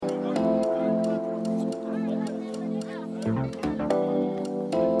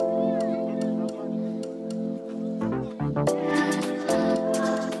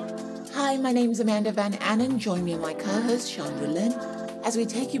my name's Amanda Van Annen. Join me and my co-host, Chandra Lynn, as we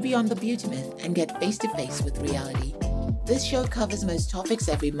take you beyond the beauty myth and get face-to-face with reality. This show covers most topics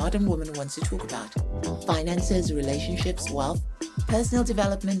every modern woman wants to talk about: finances, relationships, wealth, personal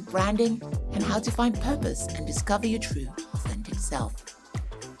development, branding, and how to find purpose and discover your true, authentic self.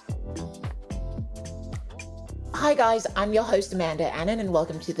 Hi guys, I'm your host Amanda Annen, and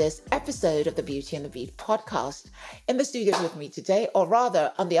welcome to this episode of the Beauty and the Beat podcast. In the studio with me today, or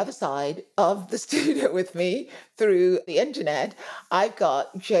rather on the other side of the studio with me through the internet, I've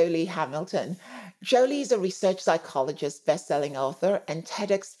got Jolie Hamilton. Jolie is a research psychologist, best-selling author, and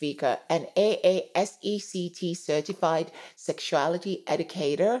TEDx speaker, and AASECT certified sexuality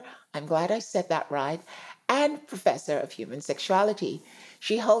educator. I'm glad I said that right. And professor of human sexuality.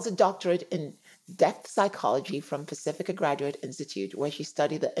 She holds a doctorate in depth psychology from Pacifica Graduate Institute, where she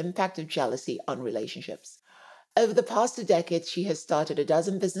studied the impact of jealousy on relationships. Over the past 2 decades, she has started a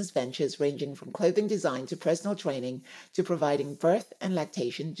dozen business ventures ranging from clothing design to personal training to providing birth and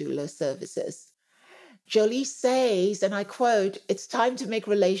lactation doula services. Jolie says, and I quote, "It's time to make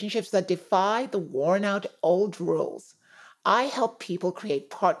relationships that defy the worn-out old rules. I help people create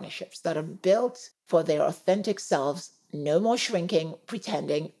partnerships that are built for their authentic selves, no more shrinking,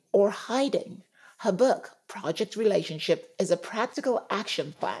 pretending, or hiding." Her book, Project Relationship, is a practical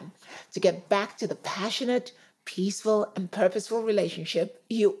action plan to get back to the passionate, peaceful, and purposeful relationship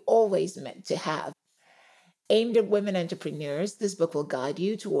you always meant to have. Aimed at women entrepreneurs, this book will guide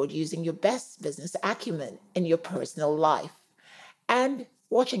you toward using your best business acumen in your personal life and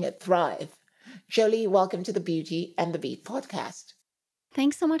watching it thrive. Jolie, welcome to the Beauty and the Beat podcast.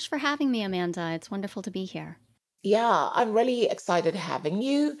 Thanks so much for having me, Amanda. It's wonderful to be here. Yeah, I'm really excited having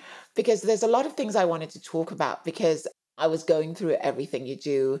you because there's a lot of things I wanted to talk about because I was going through everything you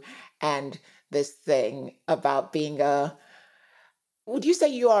do and this thing about being would you say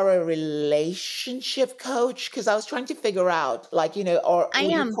you are a relationship coach? Because I was trying to figure out, or I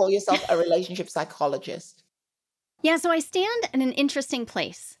would you am. call yourself a relationship psychologist? Yeah, so I stand in an interesting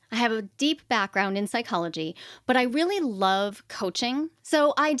place. I have a deep background in psychology, but I really love coaching.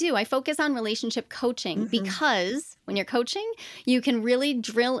 So I focus on relationship coaching because when you're coaching, you can really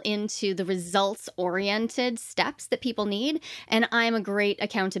drill into the results-oriented steps that people need, and I'm a great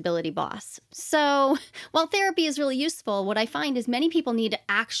accountability boss. So while therapy is really useful, what I find is many people need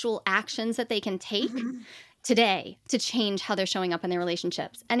actual actions that they can take today to change how they're showing up in their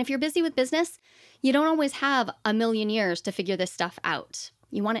relationships. And if you're busy with business, you don't always have a million years to figure this stuff out.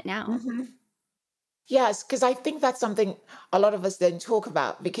 You want it now. Yes, because I think that's something a lot of us don't talk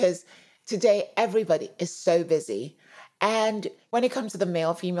about because today everybody is so busy. And when it comes to the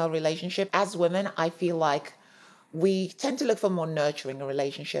male-female relationship, as women, I feel like we tend to look for more nurturing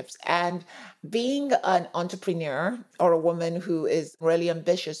relationships. And being an entrepreneur or a woman who is really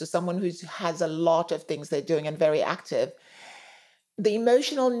ambitious or someone who has a lot of things they're doing and very active, the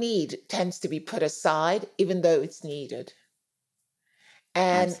emotional need tends to be put aside, even though it's needed.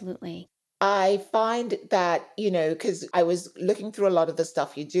 And Absolutely. I find that, because I was looking through a lot of the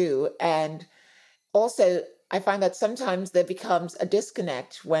stuff you do, and also I find that sometimes there becomes a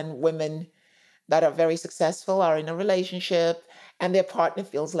disconnect when women that are very successful are in a relationship and their partner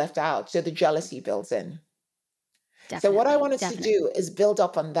feels left out. So the jealousy builds in. So what I wanted to do is build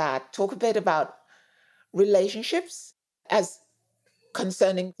up on that, talk a bit about relationships as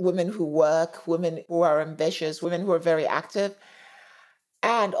concerning women who work, women who are ambitious, women who are very active,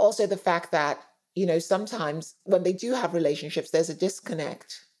 and also the fact that, sometimes when they do have relationships, there's a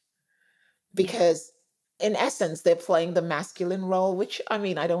disconnect because in essence, they're playing the masculine role, which, I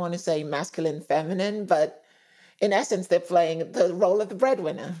don't want to say masculine, feminine, but in essence, they're playing the role of the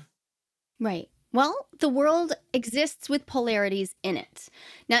breadwinner. Right. Well, the world exists with polarities in it.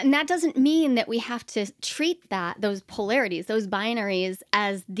 Now, and that doesn't mean that we have to treat those polarities, those binaries,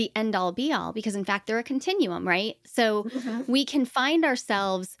 as the end-all be-all, because in fact, they're a continuum, right? So we can find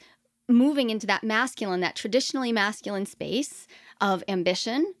ourselves moving into that masculine, that traditionally masculine space of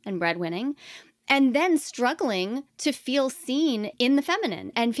ambition and breadwinning, and then struggling to feel seen in the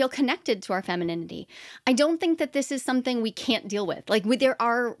feminine and feel connected to our femininity. I don't think that this is something we can't deal with. There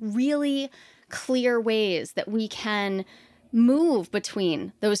are really clear ways that we can move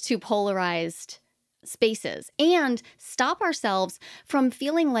between those two polarized spaces and stop ourselves from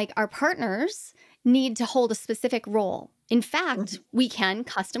feeling like our partners need to hold a specific role. In fact, we can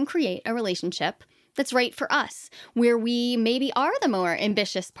custom create a relationship that's right for us, where we maybe are the more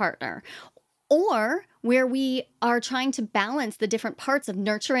ambitious partner, or where we are trying to balance the different parts of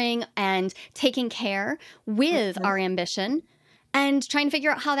nurturing and taking care with our ambition and trying to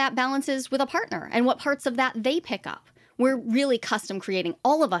figure out how that balances with a partner and what parts of that they pick up, We're really custom creating.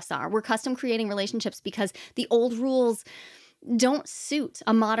 All of us are. We're custom creating relationships because the old rules don't suit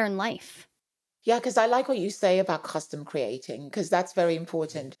a modern life. Yeah, because I like what you say about custom creating, because that's very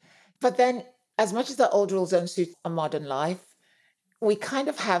important. But then, as much as the old rules don't suit a modern life, we kind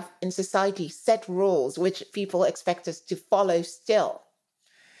of have in society set rules which people expect us to follow still.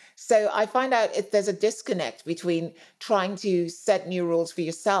 So I find out if there's a disconnect between trying to set new rules for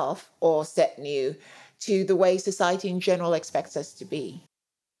yourself or set new to the way society in general expects us to be.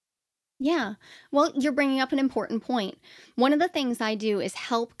 Yeah. Well, you're bringing up an important point. One of the things I do is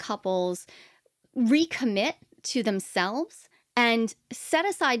help couples recommit to themselves and set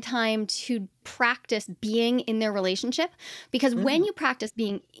aside time to practice being in their relationship. Because when Mhm. you practice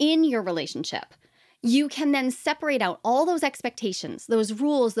being in your relationship, you can then separate out all those expectations, those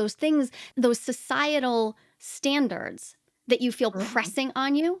rules, those things, those societal standards that you feel Mhm. pressing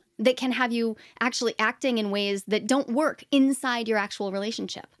on you that can have you actually acting in ways that don't work inside your actual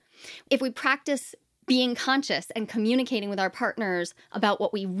relationship. If we practice being conscious and communicating with our partners about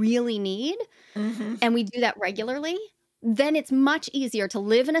what we really need, Mhm. and we do that regularly, then it's much easier to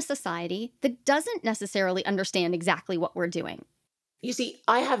live in a society that doesn't necessarily understand exactly what we're doing. You see,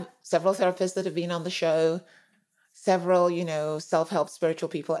 I have several therapists that have been on the show, several, self-help spiritual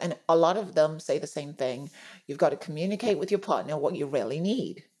people, and a lot of them say the same thing. You've got to communicate with your partner what you really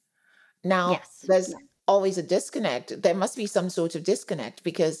need. Now, Yes. there's always a disconnect. There must be some sort of disconnect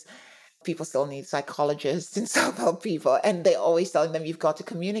because people still need psychologists and self-help people, and they're always telling them you've got to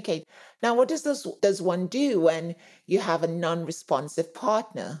communicate. Now, what does one do when you have a non-responsive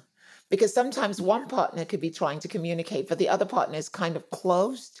partner? Because sometimes one partner could be trying to communicate, but the other partner is kind of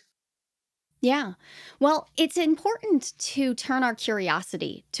closed. Yeah. Well, it's important to turn our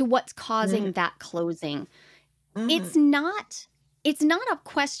curiosity to what's causing that closing. Mm-hmm. It's not it's not a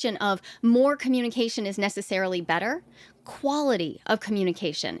question of more communication is necessarily better. Quality of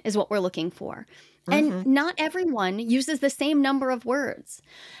communication is what we're looking for. And Mm-hmm. not everyone uses the same number of words.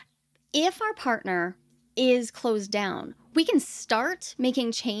 If our partner is closed down, we can start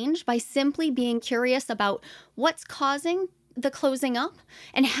making change by simply being curious about what's causing the closing up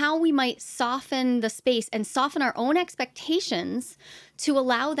and how we might soften the space and soften our own expectations to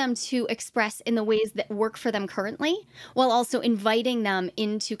allow them to express in the ways that work for them currently, while also inviting them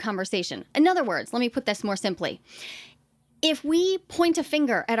into conversation. In other words, let me put this more simply. If we point a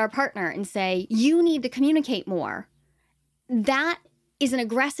finger at our partner and say, you need to communicate more, that is an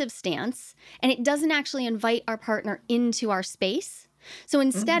aggressive stance and it doesn't actually invite our partner into our space. So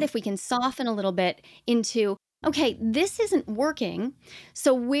instead, Mm-hmm. if we can soften a little bit into, okay, this isn't working.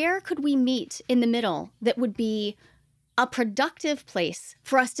 So where could we meet in the middle that would be a productive place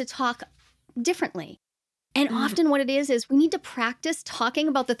for us to talk differently? And often what it is we need to practice talking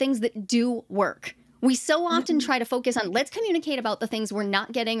about the things that do work. We so often Mm-hmm. try to focus on let's communicate about the things we're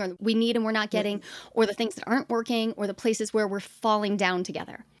not getting or we need and we're not getting, or the things that aren't working, or the places where we're falling down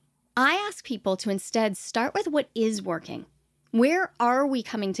together. I ask people to instead start with what is working. Where are we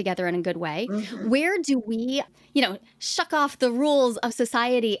coming together in a good way? Mm-hmm. Where do we, shuck off the rules of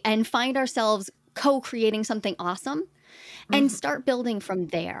society and find ourselves co-creating something awesome and Mm-hmm. start building from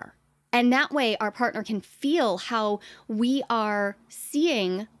there? And that way, our partner can feel how we are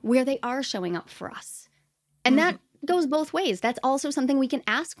seeing where they are showing up for us. And Mm-hmm. that goes both ways. That's also something we can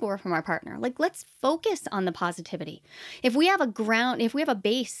ask for from our partner. Like, let's focus on the positivity. If we have a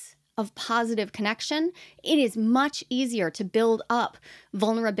base of positive connection, it is much easier to build up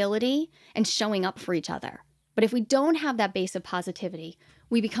vulnerability and showing up for each other. But if we don't have that base of positivity,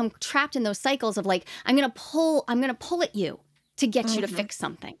 we become trapped in those cycles of like, I'm going to pull at you to get you to Mm-hmm. fix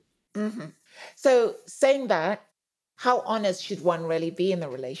something. Mm-hmm. So, saying that, how honest should one really be in the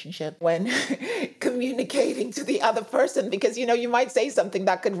relationship when communicating to the other person? Because, you might say something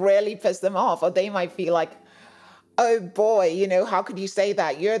that could really piss them off, or they might feel like, oh boy, how could you say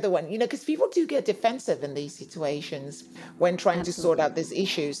that? You're the one, because people do get defensive in these situations when trying to sort Absolutely. out this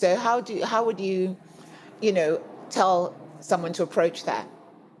issue. So, how would you, tell someone to approach that?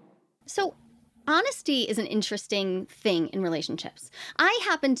 So, honesty is an interesting thing in relationships. I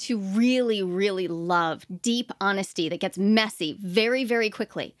happen to really, really love deep honesty that gets messy very, very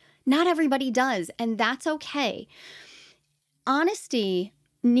quickly. Not everybody does, and that's okay. Honesty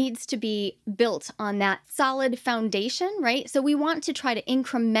needs to be built on that solid foundation, right? So, we want to try to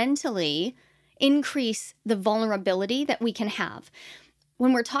incrementally increase the vulnerability that we can have.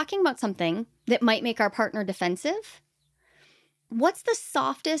 When we're talking about something that might make our partner defensive, what's the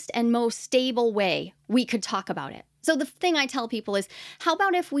softest and most stable way we could talk about it? So the thing I tell people is, how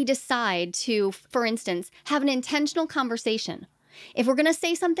about if we decide to, for instance, have an intentional conversation? If we're going to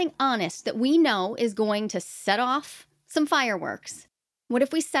say something honest that we know is going to set off some fireworks? What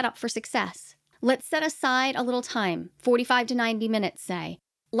if we set up for success? Let's set aside a little time, 45 to 90 minutes, say.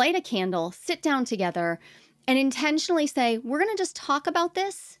 Light a candle, sit down together, and intentionally say, we're going to just talk about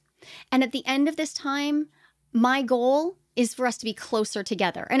this. And at the end of this time, my goal is for us to be closer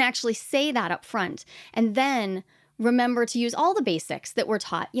together, and actually say that up front. And then remember to use all the basics that we're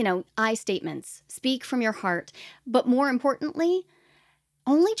taught, I statements, speak from your heart. But more importantly,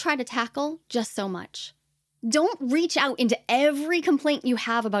 only try to tackle just so much. Don't reach out into every complaint you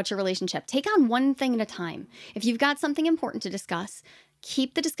have about your relationship. Take on one thing at a time. If you've got something important to discuss,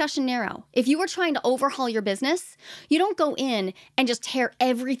 keep the discussion narrow. If you are trying to overhaul your business, you don't go in and just tear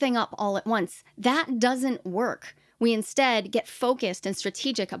everything up all at once. That doesn't work. We instead get focused and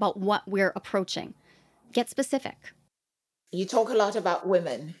strategic about what we're approaching. Get specific. You talk a lot about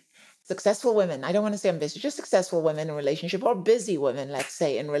women, successful women. I don't want to say ambitious, just successful women in relationship, or busy women, let's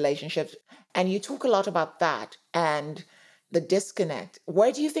say, in relationships. And you talk a lot about that and the disconnect.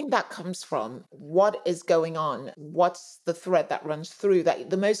 Where do you think that comes from? What is going on? What's the thread that runs through that?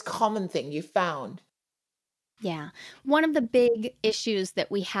 The most common thing you found? Yeah. One of the big issues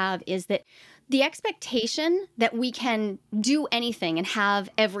that we have is that the expectation that we can do anything and have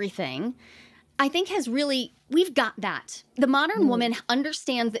everything, I think we've got that. The modern woman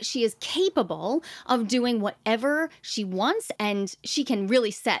understands that she is capable of doing whatever she wants, and she can really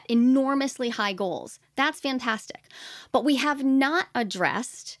set enormously high goals. That's fantastic. But we have not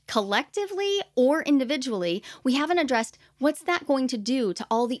addressed, collectively or individually, we haven't addressed what's that going to do to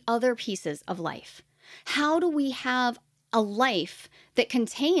all the other pieces of life. How do we have a life that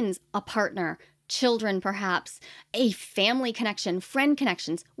contains a partner, children perhaps, a family connection, friend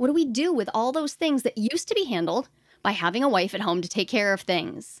connections? What do we do with all those things that used to be handled by having a wife at home to take care of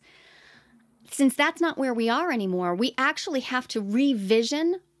things? Since that's not where we are anymore, we actually have to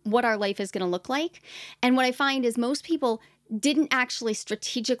revision what our life is going to look like. And what I find is most people didn't actually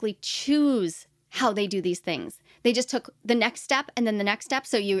strategically choose how they do these things. They just took the next step and then the next step.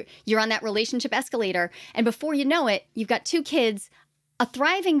 So you're on that relationship escalator, and before you know it, you've got 2 kids, a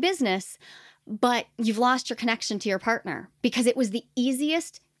thriving business, but you've lost your connection to your partner because it was the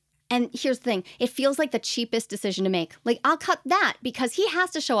easiest. And here's the thing, it feels like the cheapest decision to make. Like, I'll cut that because he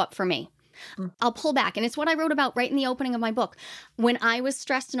has to show up for me. I'll pull back. And it's what I wrote about right in the opening of my book. When I was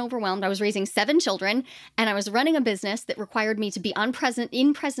stressed and overwhelmed, I was raising 7 children, and I was running a business that required me to be in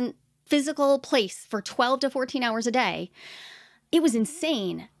present physical place for 12 to 14 hours a day. It was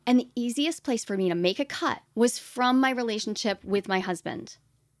insane. And the easiest place for me to make a cut was from my relationship with my husband.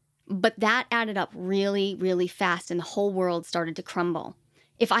 But that added up really, really fast, and the whole world started to crumble.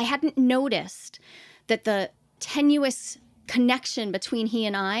 If I hadn't noticed that the tenuous connection between he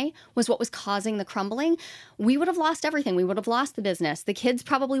and I was what was causing the crumbling, we would have lost everything. We would have lost the business. The kids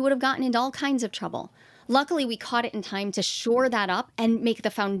probably would have gotten into all kinds of trouble. Luckily, we caught it in time to shore that up and make the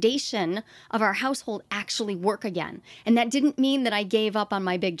foundation of our household actually work again. And that didn't mean that I gave up on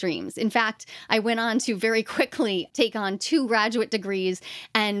my big dreams. In fact, I went on to very quickly take on 2 graduate degrees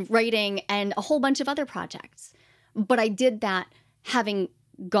and writing and a whole bunch of other projects. But I did that having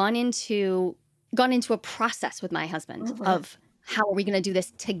gone into a process with my husband of how are we going to do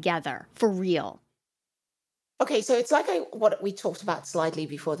this together for real. Okay, so it's like what we talked about slightly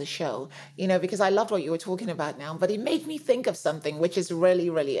before the show, because I loved what you were talking about now, but it made me think of something which is really,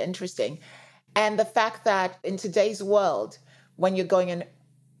 really interesting. And the fact that in today's world, when you're going in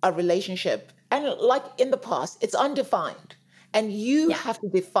a relationship, and like in the past, it's undefined, and you have to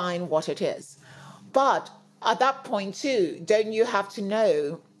define what it is. But at that point too, don't you have to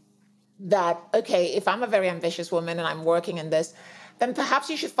know that, okay, if I'm a very ambitious woman and I'm working in this, then perhaps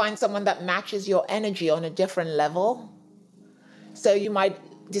you should find someone that matches your energy on a different level. So you might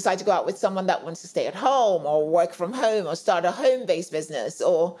decide to go out with someone that wants to stay at home or work from home or start a home-based business,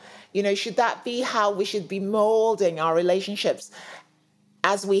 or, should that be how we should be molding our relationships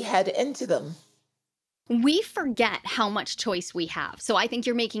as we head into them? We forget how much choice we have. So I think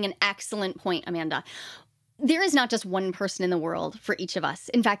you're making an excellent point, Amanda. There is not just one person in the world for each of us.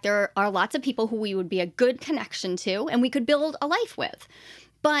 In fact, there are lots of people who we would be a good connection to and we could build a life with.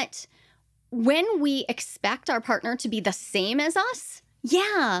 But when we expect our partner to be the same as us,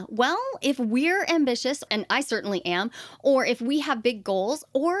 if we're ambitious, and I certainly am, or if we have big goals,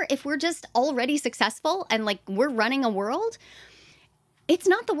 or if we're just already successful and like we're running a world, it's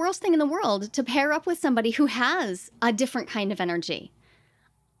not the worst thing in the world to pair up with somebody who has a different kind of energy.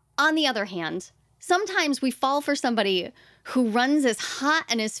 On the other hand, sometimes we fall for somebody who runs as hot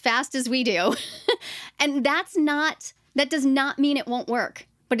and as fast as we do. And that does not mean it won't work.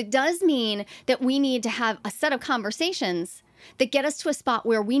 But it does mean that we need to have a set of conversations that get us to a spot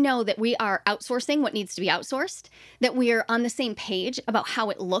where we know that we are outsourcing what needs to be outsourced, that we are on the same page about how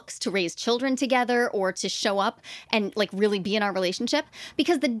it looks to raise children together or to show up and like really be in our relationship.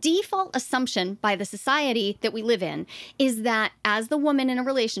 Because the default assumption by the society that we live in is that as the woman in a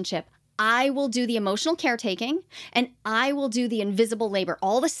relationship, I will do the emotional caretaking and I will do the invisible labor,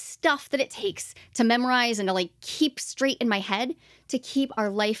 all the stuff that it takes to memorize and to like keep straight in my head to keep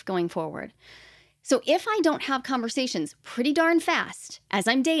our life going forward. So if I don't have conversations pretty darn fast as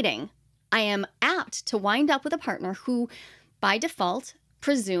I'm dating, I am apt to wind up with a partner who, by default,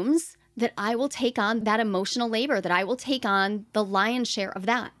 presumes that I will take on that emotional labor, that I will take on the lion's share of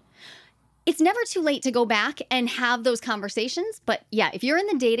that. It's never too late to go back and have those conversations. But yeah, if you're in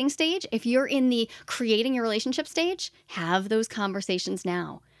the dating stage, if you're in the creating your relationship stage, have those conversations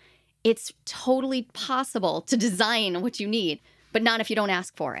now. It's totally possible to design what you need, but not if you don't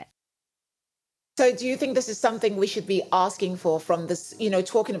ask for it. So do you think this is something we should be asking for from this,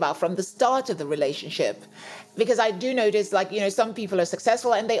 talking about from the start of the relationship? Because I do notice some people are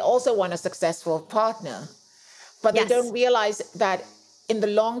successful and they also want a successful partner, but Yes. they don't realize that in the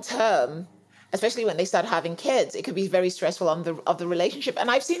long term, especially when they start having kids, it could be very stressful of the relationship.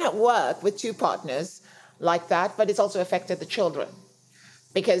 And I've seen it work with two partners like that, but it's also affected the children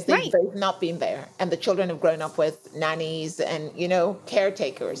because they've Right. both not been there. And the children have grown up with nannies and,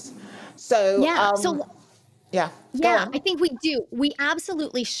 caretakers. So, Yeah. yeah, go Yeah, on. I think we do. We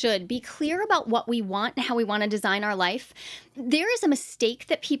absolutely should be clear about what we want and how we want to design our life. There is a mistake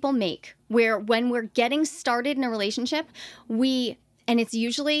that people make where when we're getting started in a relationship, and it's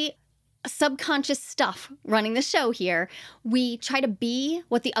usually subconscious stuff running the show here, we try to be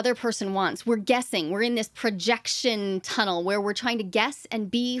what the other person wants. We're guessing. We're in this projection tunnel where we're trying to guess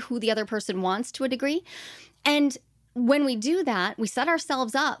and be who the other person wants to a degree. And when we do that, we set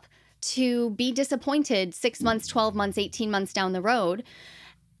ourselves up to be disappointed 6 months, 12 months, 18 months down the road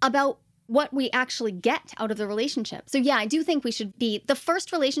about what we actually get out of the relationship. So yeah, I do think the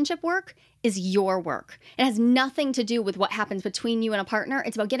first relationship work is your work. It has nothing to do with what happens between you and a partner.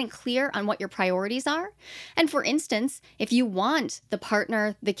 It's about getting clear on what your priorities are. And for instance, if you want the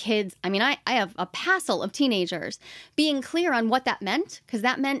partner, the kids, I have a passel of teenagers, being clear on what that meant, because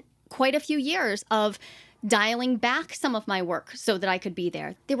that meant quite a few years of dialing back some of my work so that I could be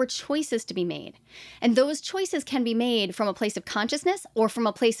there. There were choices to be made. And those choices can be made from a place of consciousness or from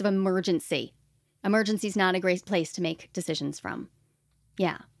a place of emergency. Emergency is not a great place to make decisions from.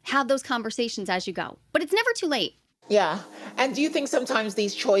 Yeah. Have those conversations as you go. But it's never too late. Yeah. And do you think sometimes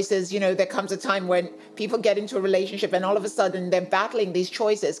these choices, there comes a time when people get into a relationship and all of a sudden they're battling these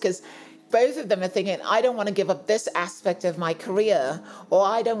choices because both of them are thinking, I don't want to give up this aspect of my career, or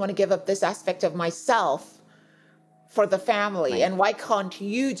I don't want to give up this aspect of myself for the family. Right. And why can't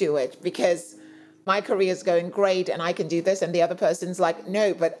you do it? Because my career is going great and I can do this. And the other person's like,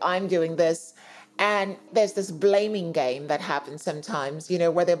 no, but I'm doing this. And there's this blaming game that happens sometimes,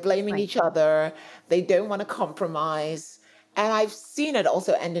 where they're blaming Right. each other. They don't want to compromise. And I've seen it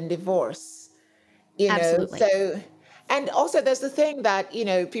also end in divorce, Absolutely. So, and also there's the thing that,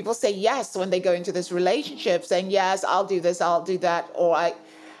 people say yes when they go into this relationship saying, yes, I'll do this, I'll do that.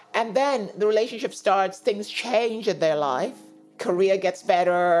 And then the relationship starts, things change in their life. Career gets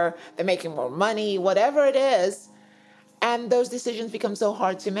better. They're making more money, whatever it is. And those decisions become so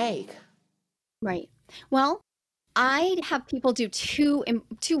hard to make. Right. Well, I have people do two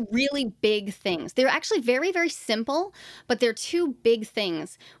really big things. They're actually very, very simple, but they're two big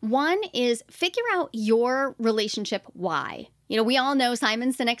things. One is figure out your relationship why. We all know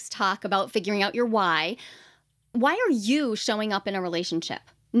Simon Sinek's talk about figuring out your why. Why are you showing up in a relationship?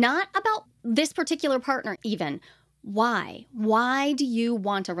 Not about this particular partner even. Why? Why do you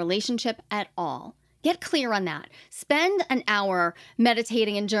want a relationship at all? Get clear on that. Spend an hour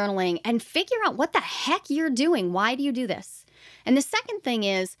meditating and journaling and figure out what the heck you're doing. Why do you do this? And the second thing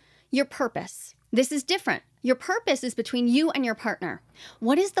is your purpose. This is different. Your purpose is between you and your partner.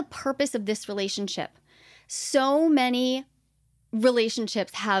 What is the purpose of this relationship? So many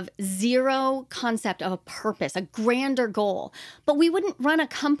relationships have zero concept of a purpose, a grander goal. But we wouldn't run a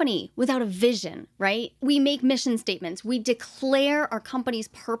company without a vision, right? We make mission statements. We declare our company's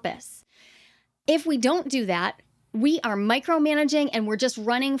purpose. If we don't do that, we are micromanaging and we're just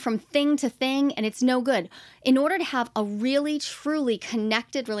running from thing to thing and it's no good. In order to have a really, truly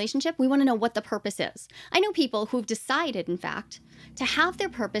connected relationship, we want to know what the purpose is. I know people who've decided, in fact, to have their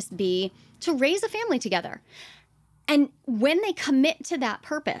purpose be to raise a family together. And when they commit to that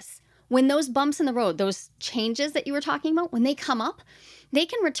purpose, when those bumps in the road, those changes that you were talking about, when they come up, they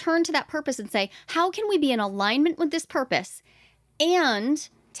can return to that purpose and say, how can we be in alignment with this purpose and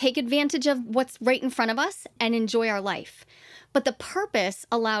take advantage of what's right in front of us and enjoy our life? But the purpose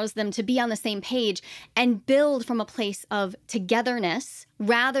allows them to be on the same page and build from a place of togetherness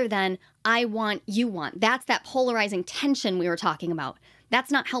rather than I want, you want. That's that polarizing tension we were talking about.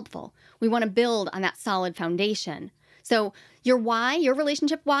 That's not helpful. We want to build on that solid foundation. So your why, your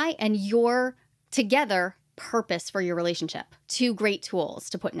relationship why, and your together purpose for your relationship. Two great tools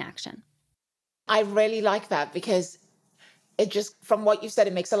to put in action. I really like that because it just, from what you said,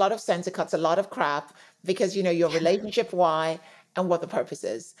 it makes a lot of sense. It cuts a lot of crap because you know your relationship why and what the purpose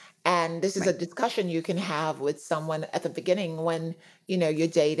is. And this is a Right. discussion you can have with someone at the beginning when, you know, you're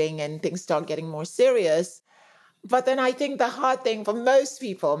dating and things start getting more serious. But then I think the hard thing for most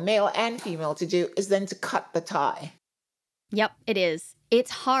people, male and female, to do is then to cut the tie. Yep, it is.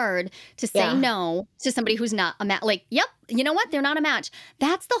 It's hard to say Yeah. no to somebody who's not a match. Like, yep, you know what? They're not a match.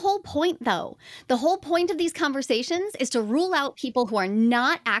 That's the whole point, though. The whole point of these conversations is to rule out people who are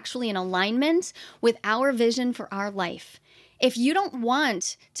not actually in alignment with our vision for our life. If you don't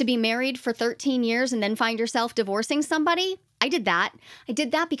want to be married for 13 years and then find yourself divorcing somebody, I did that. I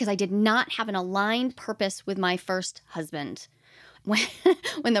did that because I did not have an aligned purpose with my first husband. When,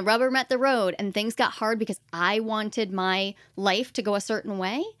 when the rubber met the road and things got hard because I wanted my life to go a certain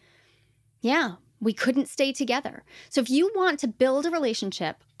way, yeah, we couldn't stay together. So if you want to build a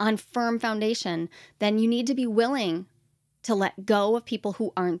relationship on firm foundation, then you need to be willing to let go of people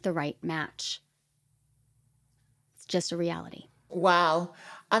who aren't the right match. It's just a reality. Wow.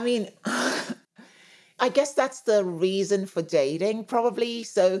 I mean, I guess that's the reason for dating, probably.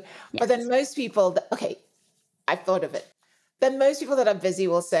 So, but then Yes. most people, okay, I've thought of it. Then most people that are busy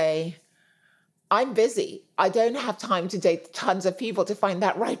will say, I'm busy. I don't have time to date tons of people to find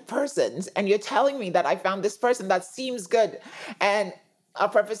that right person. And you're telling me that I found this person that seems good and our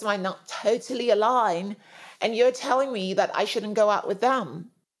purpose might not totally align. And you're telling me that I shouldn't go out with them.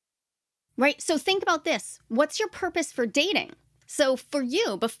 Right. So think about this. What's your purpose for dating? So for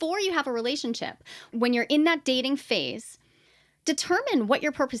you, before you have a relationship, when you're in that dating phase, determine what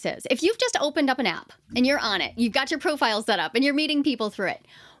your purpose is. If you've just opened up an app and you're on it, you've got your profile set up and you're meeting people through it,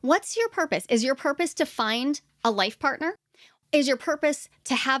 what's your purpose? Is your purpose to find a life partner? Is your purpose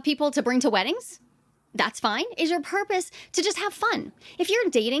to have people to bring to weddings? That's fine. Is your purpose to just have fun? If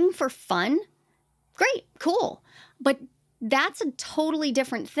you're dating for fun, great, cool. But that's a totally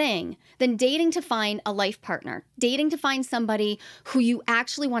different thing than dating to find a life partner, dating to find somebody who you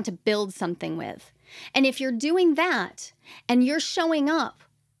actually want to build something with. And if you're doing that and you're showing up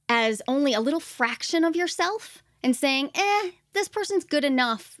as only a little fraction of yourself and saying, this person's good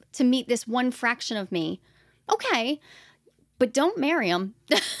enough to meet this one fraction of me, okay, but don't marry them.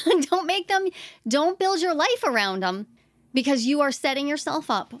 Don't build your life around them because you are setting yourself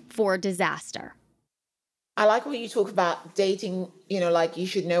up for disaster. I like when you talk about dating, you know, like you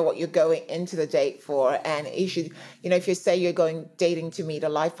should know what you're going into the date for. And you should, you know, if you say you're going dating to meet a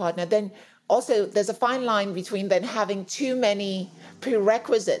life partner, then also there's a fine line between then having too many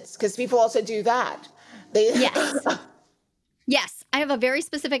prerequisites, because people also do that. They, Yes. Yes. I have a very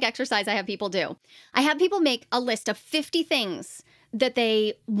specific exercise I have people do. I have people make a list of 50 things that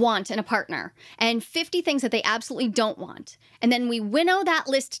they want in a partner and 50 things that they absolutely don't want. And then we winnow that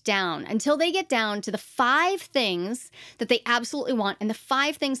list down until they get down to the 5 things that they absolutely want and the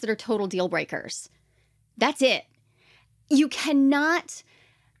 5 things that are total deal breakers. That's it. You cannot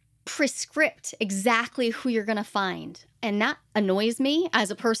prescript exactly who you're going to find. And that annoys me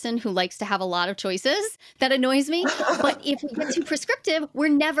as a person who likes to have a lot of choices. That annoys me. But if we get too prescriptive, we're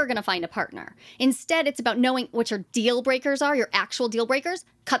never going to find a partner. Instead, it's about knowing what your deal breakers are, your actual deal breakers.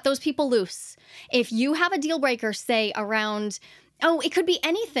 Cut those people loose. If you have a deal breaker, say around, it could be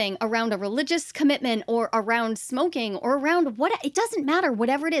anything around a religious commitment or around smoking or around what, it doesn't matter.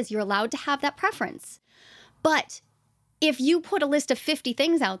 Whatever it is, you're allowed to have that preference. But if you put a list of 50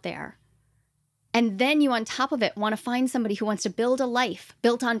 things out there, and then you on top of it want to find somebody who wants to build a life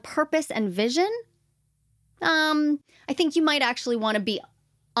built on purpose and vision, I think you might actually want to be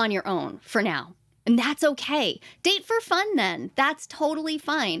on your own for now. And that's okay. Date for fun then. That's totally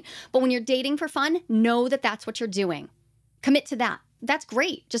fine. But when you're dating for fun, know that that's what you're doing. Commit to that. That's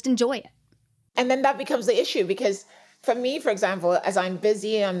great. Just enjoy it. and then that becomes the issue because for me, for example, as I'm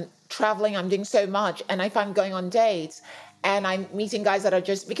busy, I'm traveling, I'm doing so much. And if I'm going on dates and I'm meeting guys that are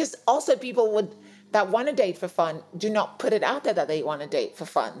just, because also people that want to date for fun, do not put it out there that they want to date for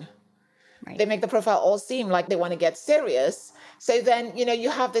fun. Right. They make the profile all seem like they want to get serious. So then, you know,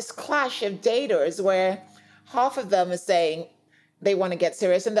 you have this clash of daters where half of them are saying they want to get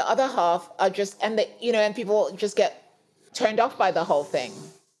serious and the other half are just, and they, you know, and people just get turned off by the whole thing.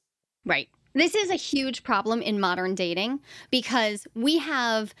 Right. This is a huge problem in modern dating because we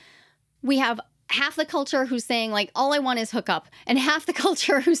have half the culture who's saying like, all I want is hookup, and half the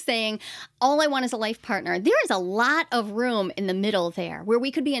culture who's saying, all I want is a life partner. There is a lot of room in the middle there where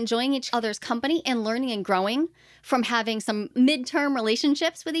we could be enjoying each other's company and learning and growing from having some midterm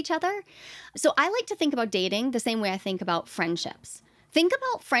relationships with each other. So I like to think about dating the same way I think about friendships. Think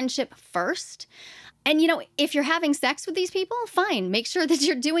about friendship first. And, if you're having sex with these people, fine. Make sure that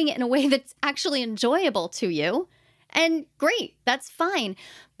you're doing it in a way that's actually enjoyable to you. And great, that's fine.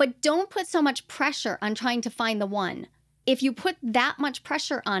 But don't put so much pressure on trying to find the one. If you put that much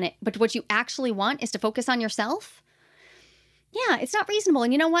pressure on it, but what you actually want is to focus on yourself, yeah, it's not reasonable.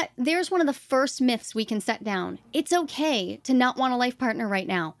 And you know what? There's one of the first myths we can set down. It's okay to not want a life partner right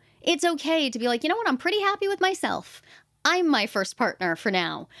now. It's okay to be like, you know what? I'm pretty happy with myself. I'm my first partner for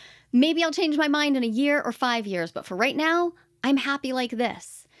now. Maybe I'll change my mind in a year or 5 years, but for right now, I'm happy like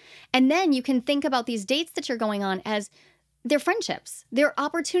this. And then you can think about these dates that you're going on as they're friendships. They're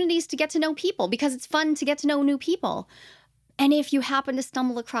opportunities to get to know people because it's fun to get to know new people. And if you happen to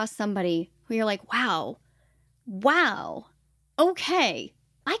stumble across somebody who you're like, wow, okay,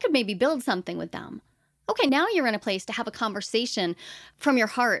 I could maybe build something with them. Okay, now you're in a place to have a conversation from your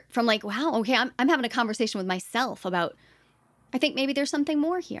heart, from like, wow, okay, I'm having a conversation with myself about, I think maybe there's something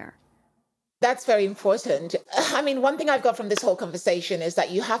more here. That's very important. I mean, one thing I've got from this whole conversation is that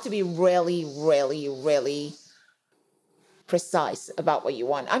you have to be really, really, really precise about what you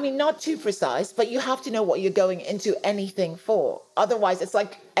want. I mean, not too precise, but you have to know what you're going into anything for. Otherwise, it's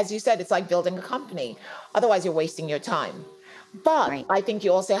like, as you said, it's like building a company. Otherwise, you're wasting your time. But Right. I think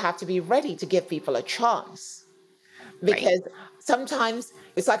you also have to be ready to give people a chance. Because sometimes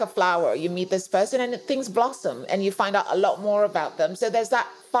it's like a flower. You meet this person and things blossom and you find out a lot more about them. So there's that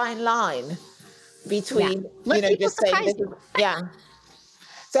fine line between, Let people just saying surprise this is, yeah.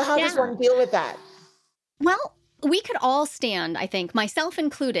 So how does one deal with that? Well, we could all stand, I think, myself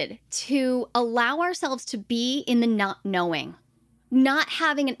included, to allow ourselves to be in the not knowing, not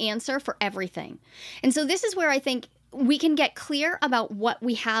having an answer for everything. And so this is where I think we can get clear about what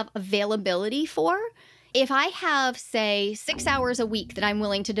we have availability for. If I have, say, 6 hours a week that I'm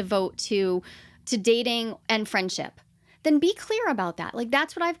willing to devote to dating and friendship, then be clear about that. Like,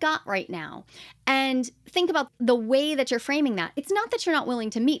 that's what I've got right now. And think about the way that you're framing that. It's not that you're not willing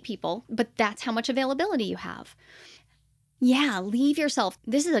to meet people, but that's how much availability you have. Yeah, leave yourself.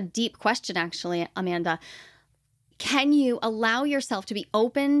 This is a deep question, actually, Amanda. Can you allow yourself to be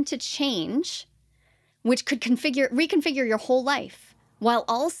open to change, which could reconfigure your whole life, while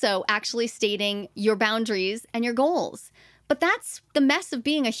also actually stating your boundaries and your goals? But that's the mess of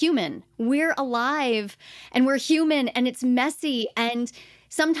being a human. We're alive and we're human and it's messy. And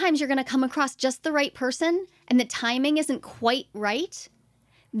sometimes you're going to come across just the right person and the timing isn't quite right.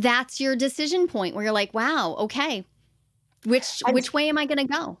 That's your decision point where you're like, wow, okay, which way am I going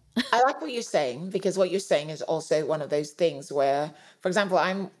to go? I like what you're saying, because what you're saying is also one of those things where, for example,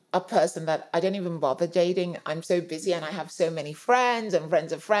 I'm a person that I don't even bother dating. I'm so busy and I have so many friends and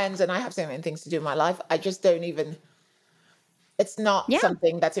friends of friends and I have so many things to do in my life. I just don't even, it's not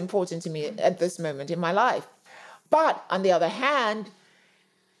something that's important to me at this moment in my life. But on the other hand,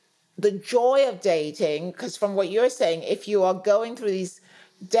 the joy of dating, because from what you're saying, if you are going through these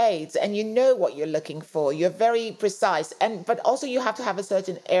dates and you know what you're looking for, you're very precise, but also you have to have a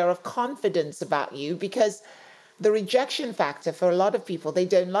certain air of confidence about you, because the rejection factor for a lot of people, they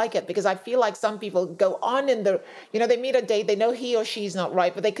don't like it, because I feel like some people go on they meet a date, they know he or she's not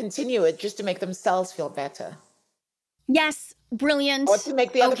right, but they continue it just to make themselves feel better. Yes, brilliant. Or to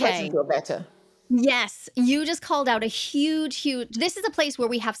make the other person feel better. Yes, you just called out a huge, this is a place where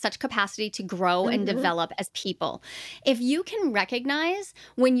we have such capacity to grow and develop as people. If you can recognize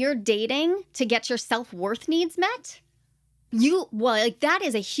when you're dating to get your self-worth needs met, that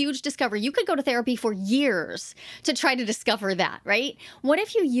is a huge discovery. You could go to therapy for years to try to discover that, right? What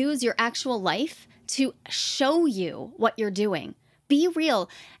if you use your actual life to show you what you're doing? Be real.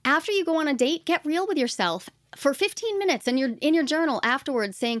 After you go on a date, get real with yourself for 15 minutes and you're in your journal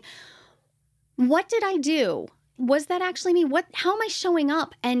afterwards saying, what did I do? Was that actually me? How am I showing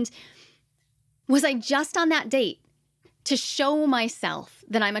up? And was I just on that date to show myself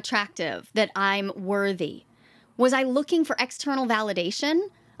that I'm attractive, that I'm worthy? Was I looking for external validation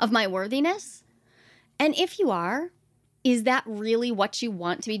of my worthiness? And if you are, is that really what you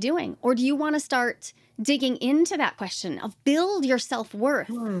want to be doing? Or do you want to start digging into that question of build your self-worth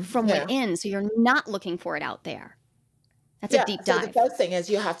from within so you're not looking for it out there? That's a deep dive. So the first thing is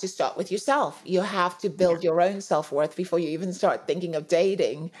you have to start with yourself. You have to build your own self-worth before you even start thinking of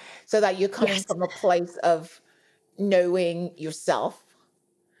dating, so that you're coming from a place of knowing yourself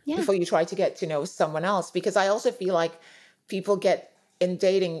before you try to get to know someone else. Because I also feel like people get in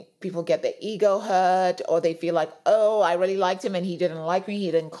dating, people get their ego hurt, or they feel like, oh, I really liked him and he didn't like me.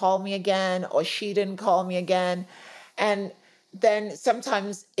 He didn't call me again, or she didn't call me again. And then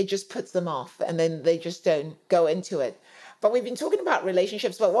sometimes it just puts them off and then they just don't go into it. But we've been talking about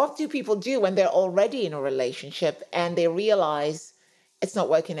relationships, but what do people do when they're already in a relationship and they realize it's not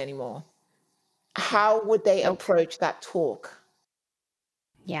working anymore? How would they Nope. approach that talk?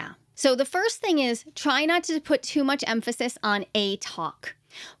 Yeah. So the first thing is try not to put too much emphasis on a talk.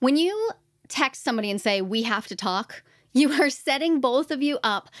 When you text somebody and say, we have to talk, you are setting both of you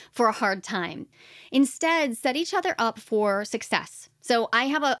up for a hard time. Instead, set each other up for success. So I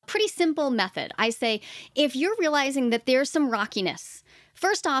have a pretty simple method. I say, if you're realizing that there's some rockiness,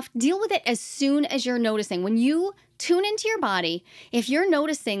 first off, deal with it as soon as you're noticing. When you tune into your body, if you're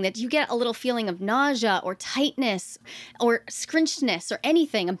noticing that you get a little feeling of nausea or tightness or scrunchedness or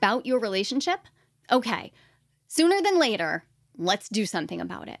anything about your relationship, okay, sooner than later, let's do something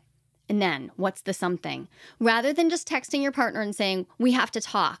about it. And then what's the something? Rather than just texting your partner and saying, we have to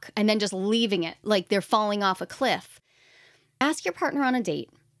talk, and then just leaving it like they're falling off a cliff, ask your partner on a date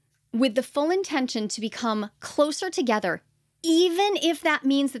with the full intention to become closer together. Even if that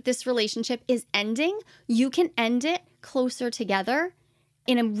means that this relationship is ending, you can end it closer together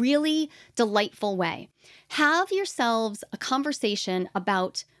in a really delightful way. Have yourselves a conversation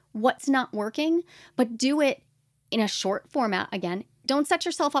about what's not working, but do it in a short format again. Don't set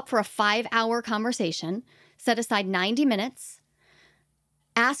yourself up for a 5-hour conversation. Set aside 90 minutes.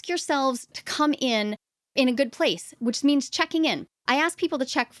 Ask yourselves to come in a good place, which means checking in. I ask people to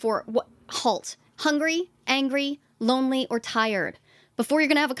check for halt, hungry, angry, lonely, or tired. Before you're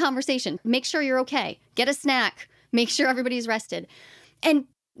going to have a conversation, make sure you're okay. Get a snack. Make sure everybody's rested. And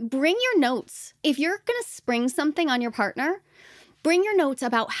bring your notes. If you're going to spring something on your partner, bring your notes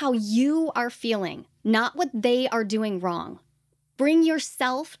about how you are feeling, not what they are doing wrong. Bring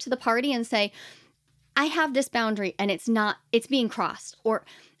yourself to the party and say, I have this boundary and it's being crossed. Or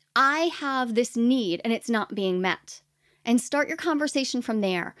I have this need and it's not being met. And start your conversation from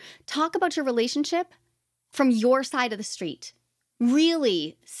there. Talk about your relationship from your side of the street.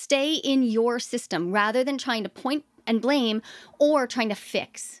 Really stay in your system rather than trying to point and blame or trying to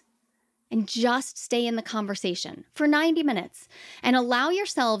fix. And just stay in the conversation for 90 minutes and allow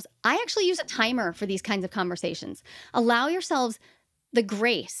yourselves, I actually use a timer for these kinds of conversations. Allow yourselves the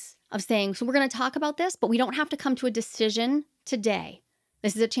grace of saying, so we're going to talk about this, but we don't have to come to a decision today.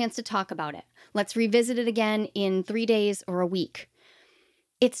 This is a chance to talk about it. Let's revisit it again in 3 days or a week.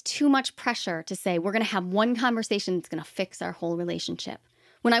 It's too much pressure to say we're going to have one conversation that's going to fix our whole relationship.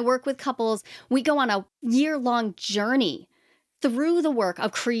 When I work with couples, we go on a year-long journey through the work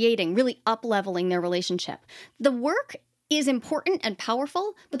of creating, really up-leveling their relationship. The work is important and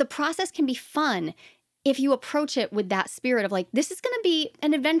powerful, but the process can be fun if you approach it with that spirit of like, this is going to be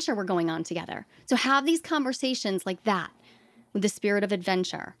an adventure we're going on together. So have these conversations like that with the spirit of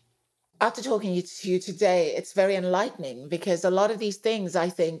adventure. After talking to you today, it's very enlightening because a lot of these things, I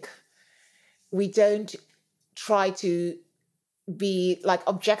think, we don't try to be like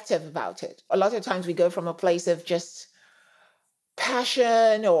objective about it. A lot of times we go from a place of just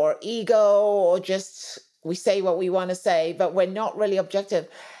passion or ego or just we say what we want to say, but we're not really objective.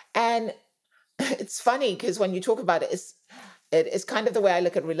 And it's funny because when you talk about it, it's kind of the way I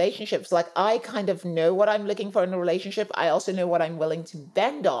look at relationships. Like I kind of know what I'm looking for in a relationship. I also know what I'm willing to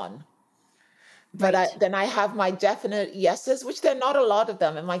bend on. But Right. then I have my definite yeses, which there are not a lot of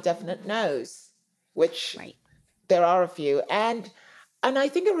them, and my definite nos, which Right. there are a few. And I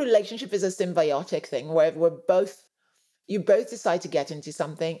think a relationship is a symbiotic thing where you both decide to get into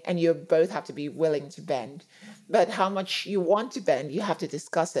something and you both have to be willing to bend. But how much you want to bend, you have to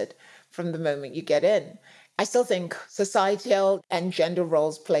discuss it from the moment you get in. I still think societal and gender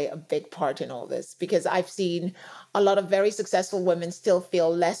roles play a big part in all this because I've seen a lot of very successful women still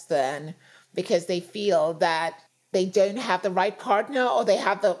feel less than because they feel that they don't have the right partner or they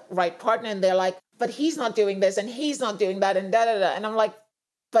have the right partner and they're like, but he's not doing this and he's not doing that and da da da. And I'm like,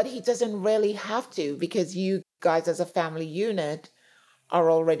 but he doesn't really have to because you guys as a family unit are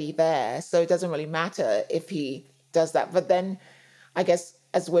already there. So it doesn't really matter if he does that. But then I guess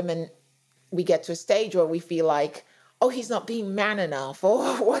as women, we get to a stage where we feel like, oh, he's not being man enough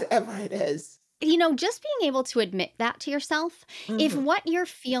or whatever it is. You know, just being able to admit that to yourself, if Mhm. what you're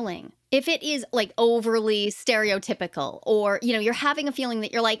feeling, if it is like overly stereotypical, or, you know, you're having a feeling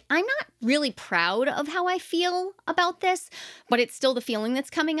that you're like, I'm not really proud of how I feel about this, but it's still the feeling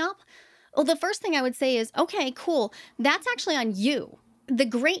that's coming up. Well, the first thing I would say is, okay, cool. That's actually on you. The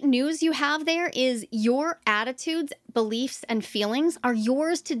great news you have there is your attitudes, beliefs, and feelings are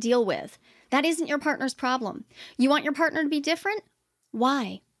yours to deal with. That isn't your partner's problem. You want your partner to be different?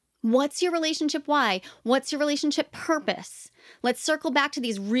 Why? What's your relationship why? What's your relationship purpose? Let's circle back to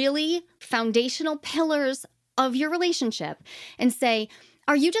these really foundational pillars of your relationship and say,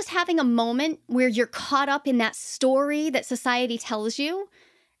 are you just having a moment where you're caught up in that story that society tells you?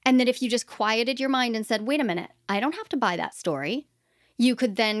 And that if you just quieted your mind and said, wait a minute, I don't have to buy that story, you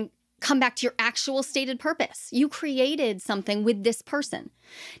could then come back to your actual stated purpose. You created something with this person.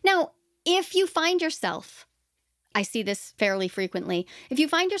 Now, if you find yourself, I see this fairly frequently, if you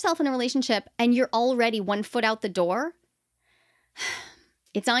find yourself in a relationship and you're already 1 foot out the door,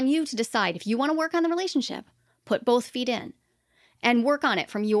 it's on you to decide if you want to work on the relationship, put both feet in and work on it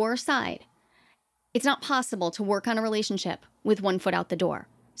from your side. It's not possible to work on a relationship with 1 foot out the door.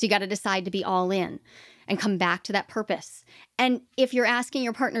 So you got to decide to be all in and come back to that purpose. And if you're asking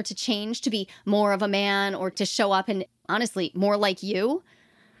your partner to change, to be more of a man or to show up and honestly, more like you,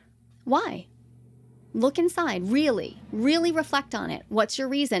 why? Look inside, really reflect on it. What's your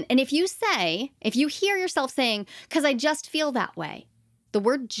reason? And if you hear yourself saying, because I just feel that way, the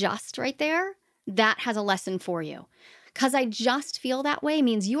word just right there, that has a lesson for you. Because I just feel that way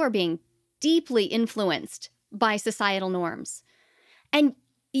means you are being deeply influenced by societal norms. And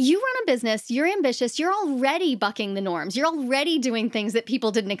you run a business, you're ambitious, you're already bucking the norms. You're already doing things that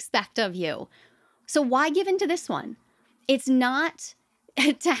people didn't expect of you. So why give into this one? It's not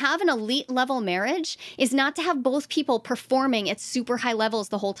to have an elite level marriage is not to have both people performing at super high levels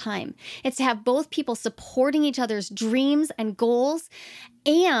the whole time. It's to have both people supporting each other's dreams and goals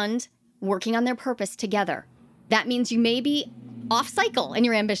and working on their purpose together. That means you may be off cycle in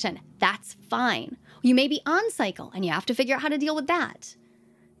your ambition. That's fine. You may be on cycle and you have to figure out how to deal with that.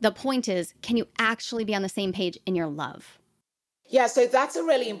 The point is, can you actually be on the same page in your love? Yeah, so that's a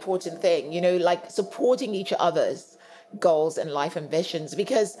really important thing, like supporting each other's goals and life ambitions,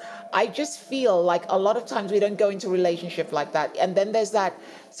 because I just feel like a lot of times we don't go into a relationship like that. And then there's that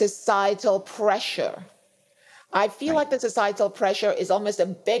societal pressure. I feel like the societal pressure is almost a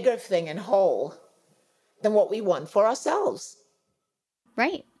bigger thing in whole than what we want for ourselves.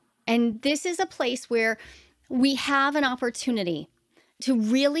 Right. And this is a place where we have an opportunity to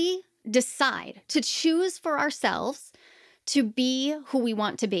really decide, to choose for ourselves to be who we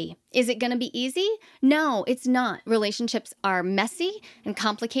want to be. Is it going to be easy? No, it's not. Relationships are messy and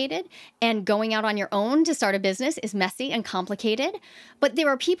complicated, and going out on your own to start a business is messy and complicated. But there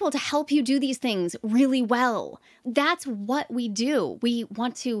are people to help you do these things really well. That's what we do. If we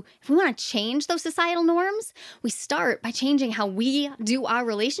want to change those societal norms, we start by changing how we do our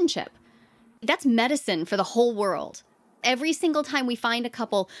relationship. That's medicine for the whole world. Every single time we find a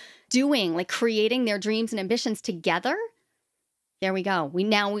couple creating their dreams and ambitions together, there we go.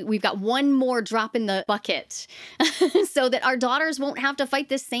 We've got one more drop in the bucket so that our daughters won't have to fight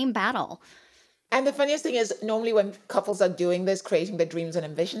this same battle. And the funniest thing is, normally when couples are doing this, creating their dreams and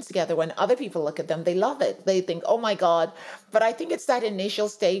ambitions together, when other people look at them, they love it. They think, oh my God. But I think it's that initial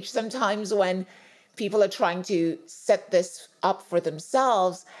stage sometimes when people are trying to set this up for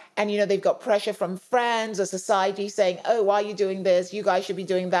themselves. And, they've got pressure from friends or society saying, oh, why are you doing this? You guys should be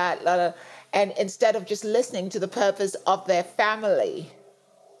doing that. Blah, blah. And instead of just listening to the purpose of their family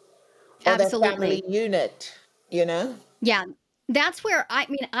or Absolutely. their family unit, Yeah. That's where I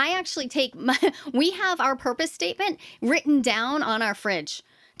actually we have our purpose statement written down on our fridge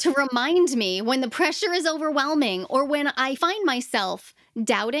to remind me when the pressure is overwhelming or when I find myself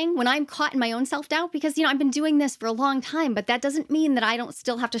doubting, when I'm caught in my own self-doubt, because, I've been doing this for a long time, but that doesn't mean that I don't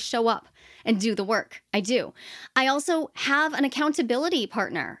still have to show up and do the work. I do. I also have an accountability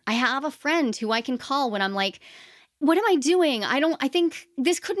partner. I have a friend who I can call when I'm like, what am I doing? I think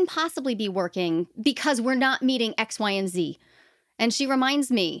this couldn't possibly be working because we're not meeting X, Y, and Z. And she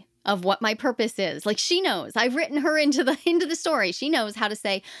reminds me of what my purpose is. Like, she knows. I've written her into the story. She knows how to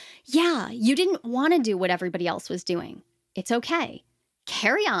say, yeah, you didn't want to do what everybody else was doing. It's okay.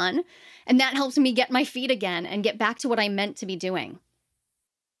 Carry on. And that helps me get my feet again and get back to what I meant to be doing.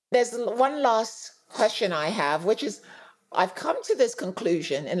 There's one last question I have, which is, I've come to this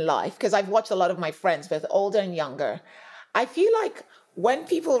conclusion in life because I've watched a lot of my friends, both older and younger. I feel like when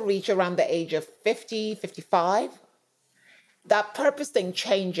people reach around the age of 50, 55, that purpose thing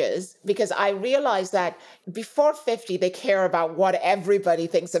changes, because I realize that before 50, they care about what everybody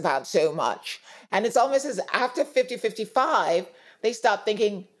thinks about so much. And it's almost as after 50, 55, they start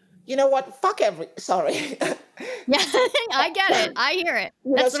thinking, you know what, sorry. Yeah, I get it. I hear it.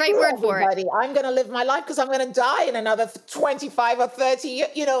 That's the right word for it. I'm going to live my life because I'm going to die in another 25 or 30,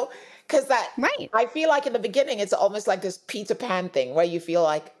 because right. I feel like in the beginning, it's almost like this Peter Pan thing where you feel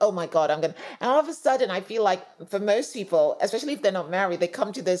like, oh my God, and all of a sudden I feel like for most people, especially if they're not married, they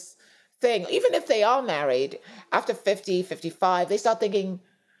come to this thing. Even if they are married after 50, 55, they start thinking,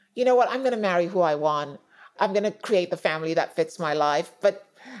 you know what, I'm going to marry who I want. I'm going to create the family that fits my life. But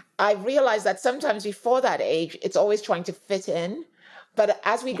I realize that sometimes before that age, it's always trying to fit in. But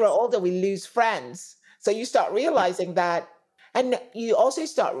as we grow Yes. older, we lose friends. So you start Yeah. realizing that, and you also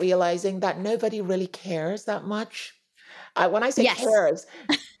start realizing that nobody really cares that much. When I say Yes. cares,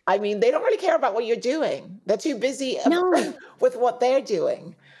 I mean, they don't really care about what you're doing. They're too busy No, with what they're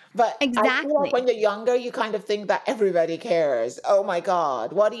doing. But I feel like when exactly. you're younger, you kind of think that everybody cares. Oh my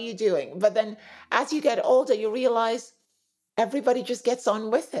God, what are you doing? But then as you get older, you realize everybody just gets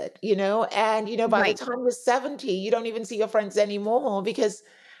on with it, And, by the Right. time you're 70, you don't even see your friends anymore because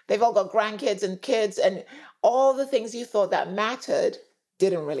they've all got grandkids and kids, and all the things you thought that mattered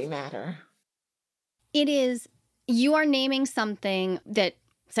didn't really matter. It is, you are naming something that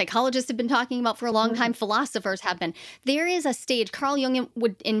psychologists have been talking about for a long Mhm. time, philosophers have been. There is a stage, Carl Jung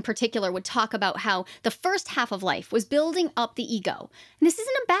would, in particular, would talk about how the first half of life was building up the ego. And this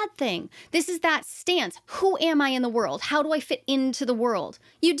isn't a bad thing. This is that stance. Who am I in the world? How do I fit into the world?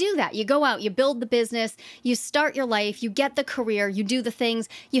 You do that. You go out, you build the business, you start your life, you get the career, you do the things,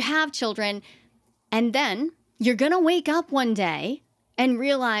 you have children, and then you're going to wake up one day and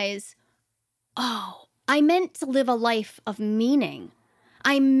realize, oh, I meant to live a life of meaning.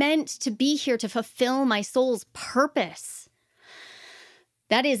 I meant to be here to fulfill my soul's purpose.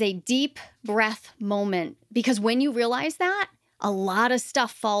 That is a deep breath moment because when you realize that, a lot of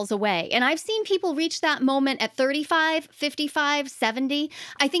stuff falls away. And I've seen people reach that moment at 35, 55, 70.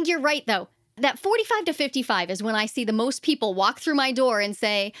 I think you're right, though. That 45 to 55 is when I see the most people walk through my door and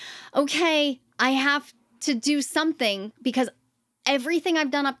say, okay, I have to do something because everything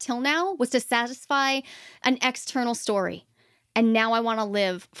I've done up till now was to satisfy an external story. And now I want to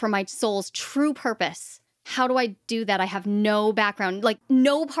live for my soul's true purpose. How do I do that? I have no background. Like,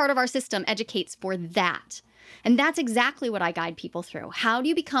 no part of our system educates for that. And that's exactly what I guide people through. How do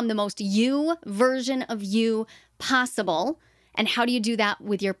you become the most you version of you possible? And how do you do that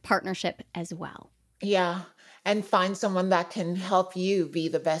with your partnership as well? Yeah. And find someone that can help you be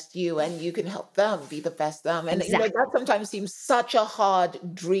the best you, and you can help them be the best them. And, that Exactly. sometimes seems such a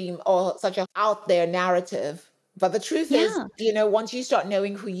hard dream or such a out there narrative. But the truth is, Yeah, once you start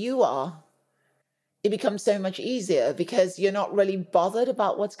knowing who you are, it becomes so much easier because you're not really bothered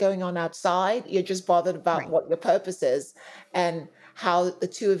about what's going on outside. You're just bothered about right, what your purpose is and how the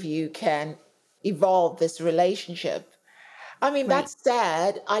two of you can evolve this relationship. I mean, right. that's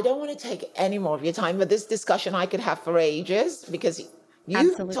sad. I don't want to take any more of your time, but this discussion I could have for ages because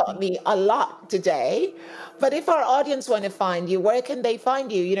you've taught Absolutely. me a lot today. But if our audience want to find you, where can they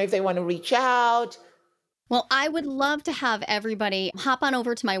find you? If they want to reach out. Well, I would love to have everybody hop on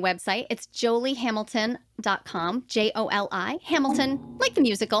over to my website. It's joliehamilton.com, Joli, Hamilton, like the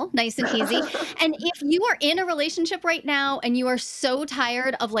musical, nice and easy. And if you are in a relationship right now and you are so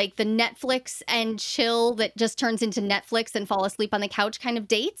tired of like the Netflix and chill that just turns into Netflix and fall asleep on the couch kind of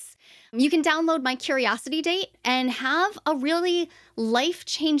dates, you can download my Curiosity Date and have a really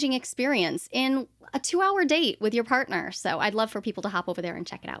life-changing experience in a 2-hour date with your partner. So I'd love for people to hop over there and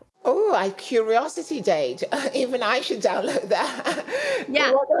check it out. Oh, I curiosity date. Even I should download that.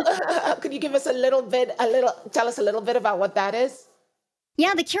 Yeah. Could you give us tell us a little bit about what that is?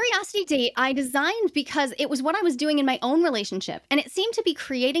 Yeah, the Curiosity Date I designed because it was what I was doing in my own relationship. And it seemed to be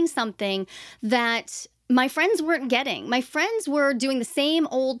creating something that my friends weren't getting. My friends were doing the same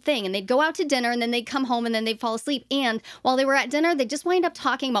old thing, and they'd go out to dinner and then they'd come home and then they'd fall asleep. And while they were at dinner, they'd just wind up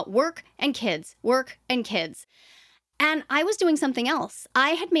talking about work and kids, work and kids. And I was doing something else. I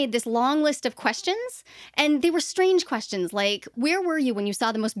had made this long list of questions, and they were strange questions like, where were you when you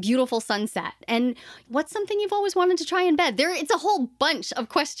saw the most beautiful sunset? And what's something you've always wanted to try in bed? It's a whole bunch of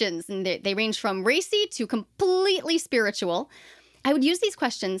questions, and they range from racy to completely spiritual. I would use these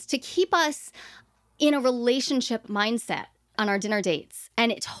questions to keep us in a relationship mindset on our dinner dates,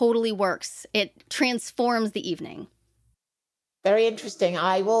 and it totally works. It transforms the evening. Very interesting.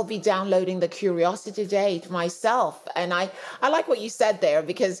 I will be downloading the Curiosity Date myself. And I like what you said there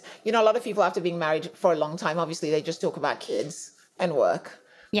because, a lot of people after being married for a long time, obviously they just talk about kids and work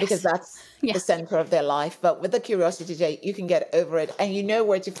because Yes. that's the Yes. center of their life. But with the Curiosity Date, you can get over it and you know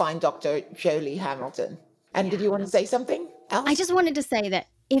where to find Dr. Jolie Hamilton. And did Yeah. you want to say something I else? just wanted to say that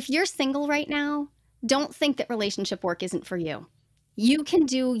if you're single right now, don't think that relationship work isn't for you. You can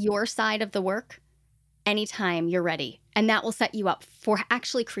do your side of the work anytime you're ready, and that will set you up for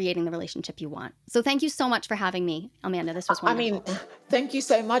actually creating the relationship you want. So thank you so much for having me, Amanda. This was I mean, wonderful. thank you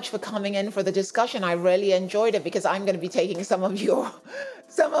so much for coming in for the discussion. I really enjoyed it because I'm going to be taking some of your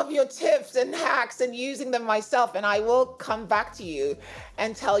some of your tips and hacks and using them myself, and I will come back to you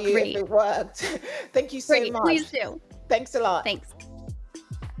and tell you if Great. it worked. Thank you so Great. much. Please do. Thanks a lot. Thanks.